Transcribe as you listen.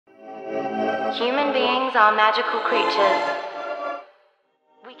Human beings are magical creatures.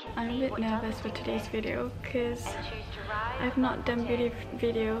 I'm a bit nervous for today's video because I've not done beauty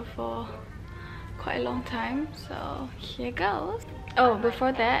video for quite a long time, so here goes. Oh,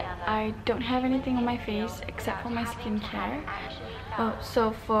 before that, I don't have anything on my face except for my skincare. Oh,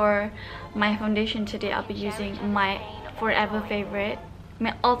 so for my foundation today, I'll be using my forever favorite,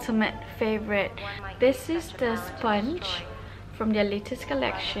 my ultimate favorite. This is the sponge from their latest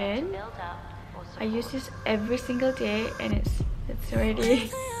collection. I use this every single day and it's already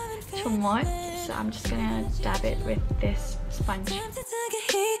somewhat, so I'm just gonna dab it with this sponge. So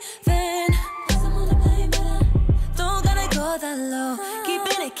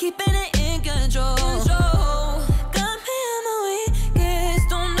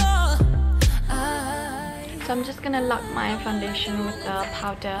I'm just gonna lock my foundation with the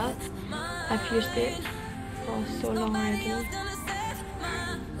powder. I've used it for so long already.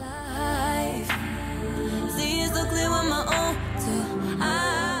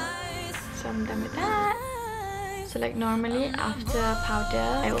 So I'm done with that. So like normally after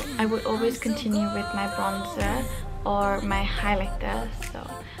powder, I would always continue with my bronzer or my highlighter. So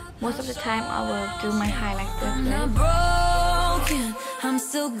most of the time I will do my highlighter first.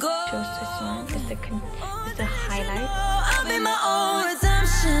 Choose this one is the highlight.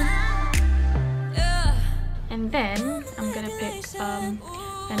 And then I'm gonna pick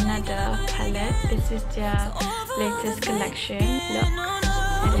another palette. This is their latest collection. Look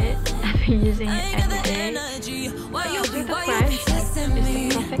at it. I've been using it every day. I use with a brush. It's the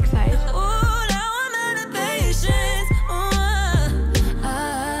perfect size.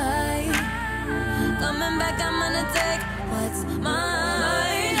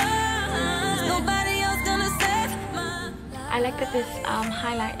 I like that this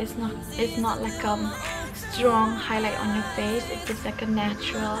highlight is not like strong highlight on your face. It's just like a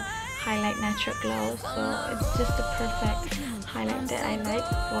natural highlight, natural glow. So it's just the perfect highlight that I like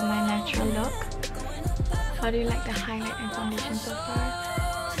for my natural look. How do you like the highlight and foundation so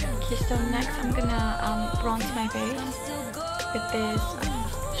far? Okay, so next I'm gonna bronze my face with this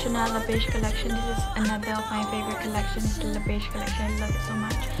Chanel La Beige collection. This is another of my favorite collections, the La Beige collection. I love it so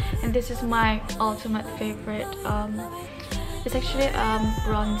much. And this is my ultimate favorite. It's actually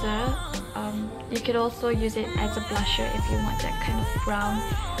bronzer. You could also use it as a blusher if you want that kind of brown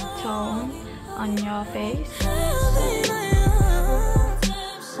tone on your face.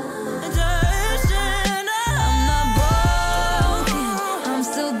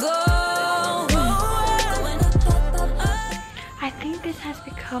 I think this has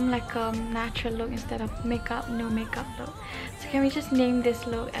become like a natural look instead of makeup, no makeup look. So can we just name this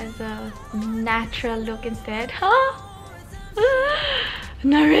look as a natural look instead? Huh?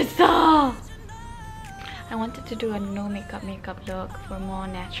 Narisa! I wanted to do a no makeup look for more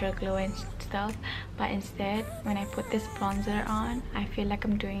natural glow and stuff, but instead when I put this bronzer on, I feel like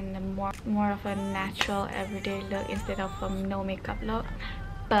I'm doing the more of a natural everyday look instead of a no makeup look.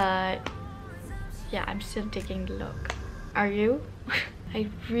 But yeah, I'm still digging the look. Are you? I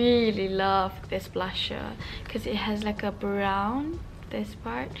really love this blusher because it has like a brown, this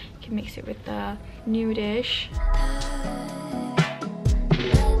part. You can mix it with the nudish.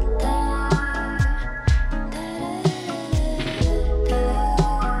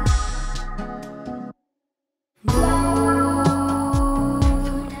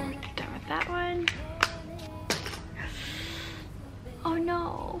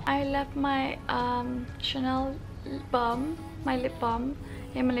 I left my Chanel balm, my lip balm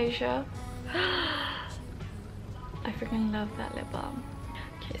in Malaysia. I freaking love that lip balm.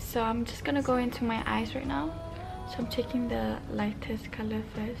 Okay, so I'm just gonna go into my eyes right now. So I'm taking the lightest color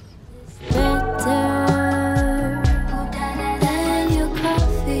first.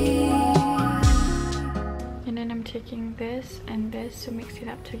 And then I'm taking this and this to mix it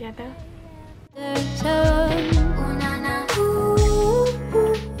up together.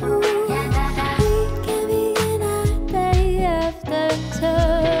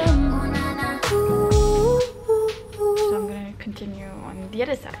 The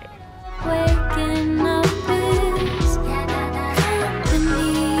other side.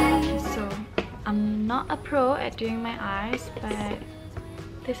 So I'm not a pro at doing my eyes, but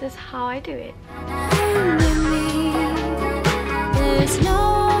this is how I do it. There's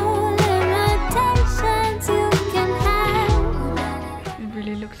no limitations you can have. It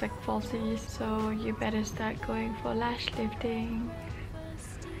really looks like falsies, so you better start going for lash lifting,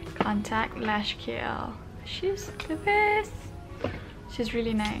 contact lash care. She's the best. She's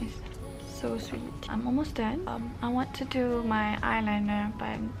really nice, so sweet. I'm almost done. I want to do my eyeliner,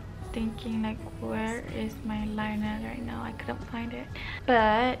 but thinking like, where is my liner right now? I couldn't find it,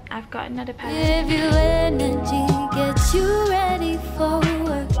 but I've got another palette. Give you energy, get you ready for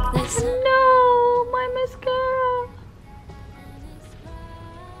work. No, my mascara.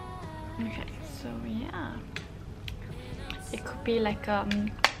 Okay, so yeah, it could be like a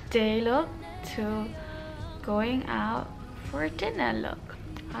day look to going out for dinner look.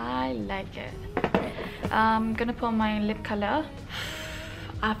 I like it. I'm gonna put on my lip color.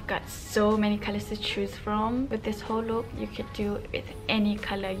 I've got so many colors to choose from. With this whole look, you could do it with any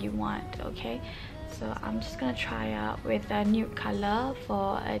color you want, okay? So I'm just gonna try out with a nude color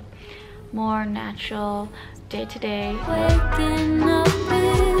for a more natural day-to-day.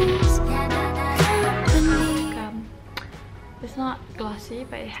 It's not glossy,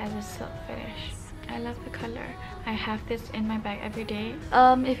 but it has a silk finish. I love the color. I have this in my bag every day.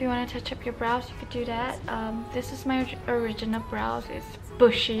 If you want to touch up your brows, you could do that. This is my original brows. It's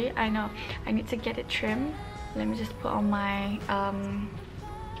bushy. I know. I need to get it trimmed. Let me just put on my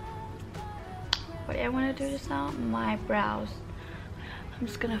what do I want to do just now? My brows. I'm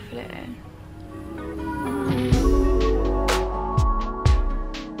just gonna fill it in.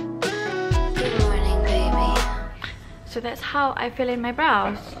 So that's how I fill in my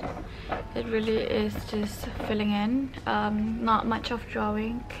brows. It really is just filling in, not much of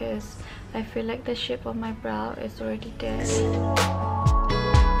drawing, because I feel like the shape of my brow is already there.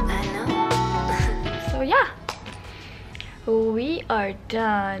 So yeah, we are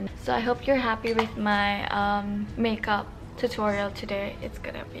done. So I hope you're happy with my makeup tutorial today. It's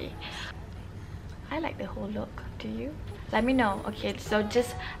gonna be, I like the whole look. Do you? Let me know. Okay, so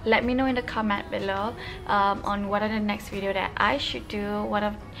just let me know in the comment below on what are the next video that I should do, what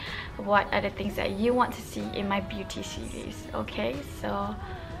are the things that you want to see in my beauty series. Okay, so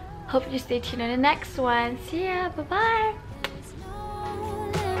hope you stay tuned on the next one. See ya, bye bye.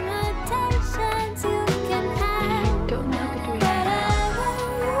 Don't know how to do it.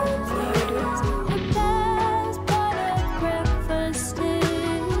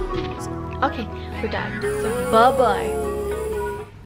 Okay, we're done. So bye bye.